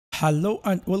Hello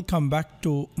and welcome back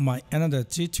to my another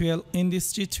tutorial. In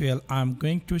this tutorial I'm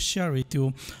going to share with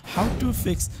you how to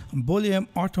fix volume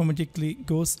automatically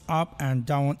goes up and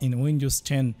down in Windows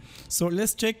 10. So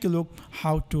let's take a look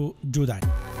how to do that.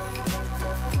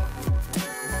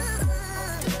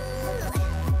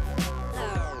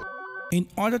 In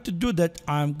order to do that,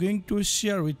 I'm going to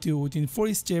share with you within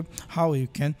 4 steps how you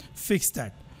can fix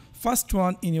that. First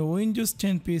one, in your Windows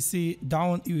 10 PC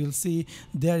down you will see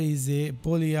there is a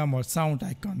volume or sound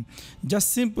icon.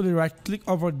 Just simply right click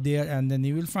over there and then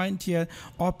you will find here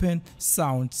open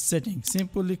sound settings.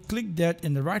 Simply click that.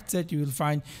 In the right side you will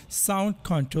find sound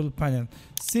control panel.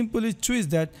 Simply choose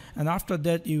that and after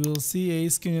that you will see a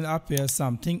screen will appear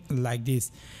something like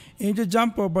this. You need to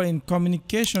jump over in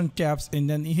communication tabs and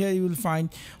then here you will find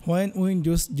when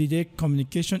Windows detect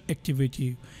communication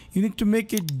activity. You need to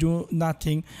make it do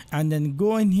nothing and then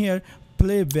go in here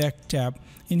playback tab.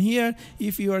 In here,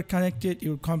 if you are connected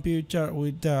your computer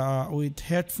with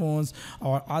headphones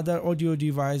or other audio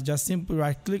device, just simply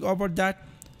right click over that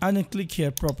and then click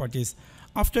here properties.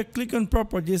 After click on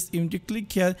properties, you need to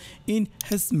click here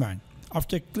enhancement.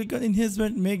 After click on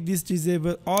enhancement, make this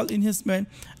disable all enhancement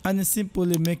and then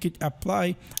simply make it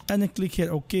apply and then click here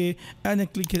OK and then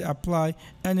click here apply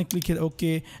and then click here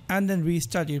OK and then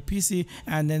restart your PC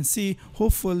and then see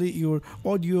hopefully your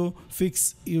audio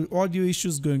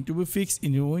issues going to be fixed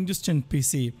in your Windows 10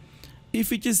 PC.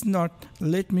 If it is not,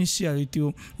 let me share with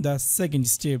you the second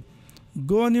step.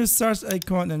 Go on your search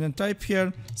icon and then type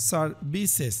here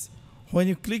services. When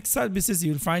you click services,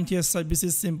 you will find here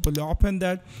services. Simply open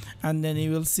that and then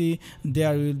you will see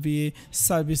there will be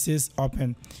services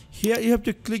open. Here you have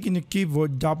to click in the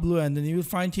keyboard W and then you will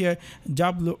find here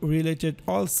W related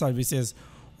all services.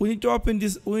 We need to open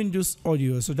this Windows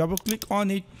Audio, so double click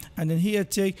on it and then here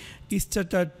check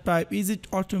starter type, is it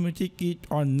automatic it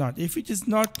or not. If it is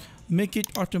not, make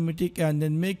it automatic and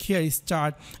then make here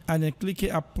start and then click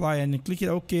here apply and then click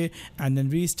here OK and then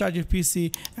restart your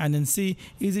PC and then see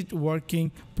is it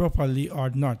working properly or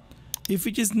not. If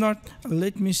it is not,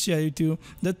 let me share with you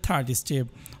the third step.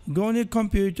 Go on your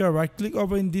computer, right click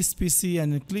over in this PC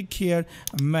and then click here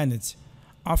manage.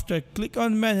 After click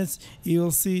on manage, you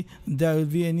will see there will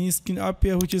be a new screen up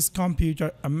here which is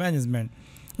computer management.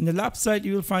 On the left side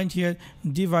you will find here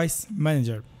device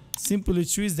manager. Simply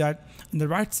choose that. On the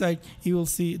right side you will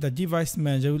see the device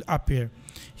manager will appear.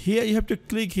 Here you have to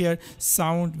click here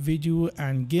sound, video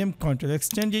and game control,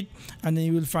 extend it and then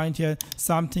you will find here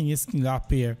something is going to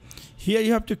appear. Here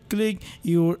you have to click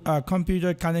your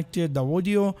computer connected, the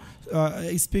audio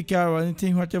speaker or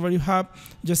anything whatever you have,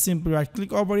 just simply right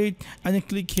click over it and then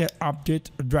click here update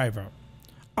driver.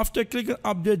 After click on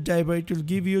update driver, it will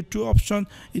give you two options,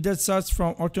 either search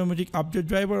from automatic update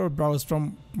driver or browse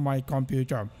from my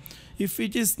computer. If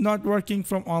it is not working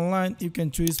from online, you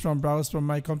can choose from browse from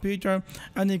my computer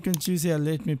and you can choose here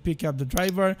let me pick up the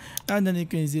driver and then you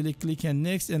can easily click here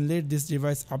next and let this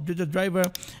device update the driver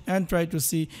and try to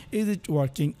see is it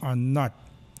working or not.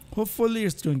 Hopefully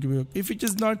it's going to work. If it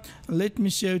is not, let me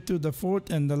share to the fourth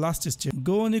and the last step.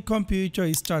 Go on your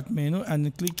computer start menu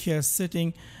and click here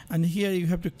setting and here you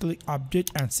have to click update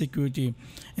and security.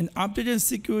 In update and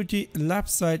security left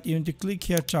side you need to click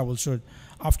here troubleshoot.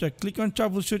 After click on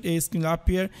troubleshoot, a screen will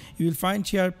appear. You will find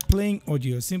here playing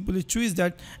audio. Simply choose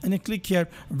that and then click here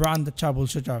run the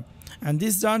troubleshooter. And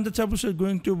this run the troubleshooter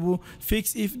going to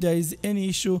fix if there is any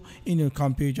issue in your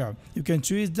computer. You can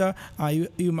choose the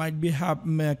you might be have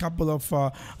a couple of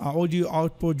audio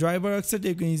output driver etc.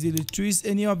 You can easily choose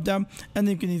any of them and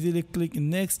you can easily click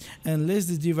next and let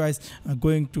the device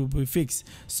going to be fixed.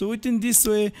 So within this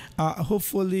way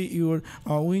hopefully your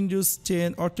Windows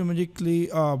 10 automatically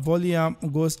volume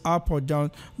goes up or down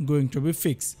going to be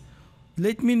fixed.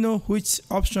 Let me know which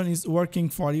option is working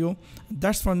for you.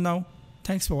 That's for now.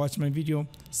 Thanks for watching my video.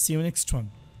 See you next one.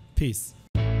 Peace.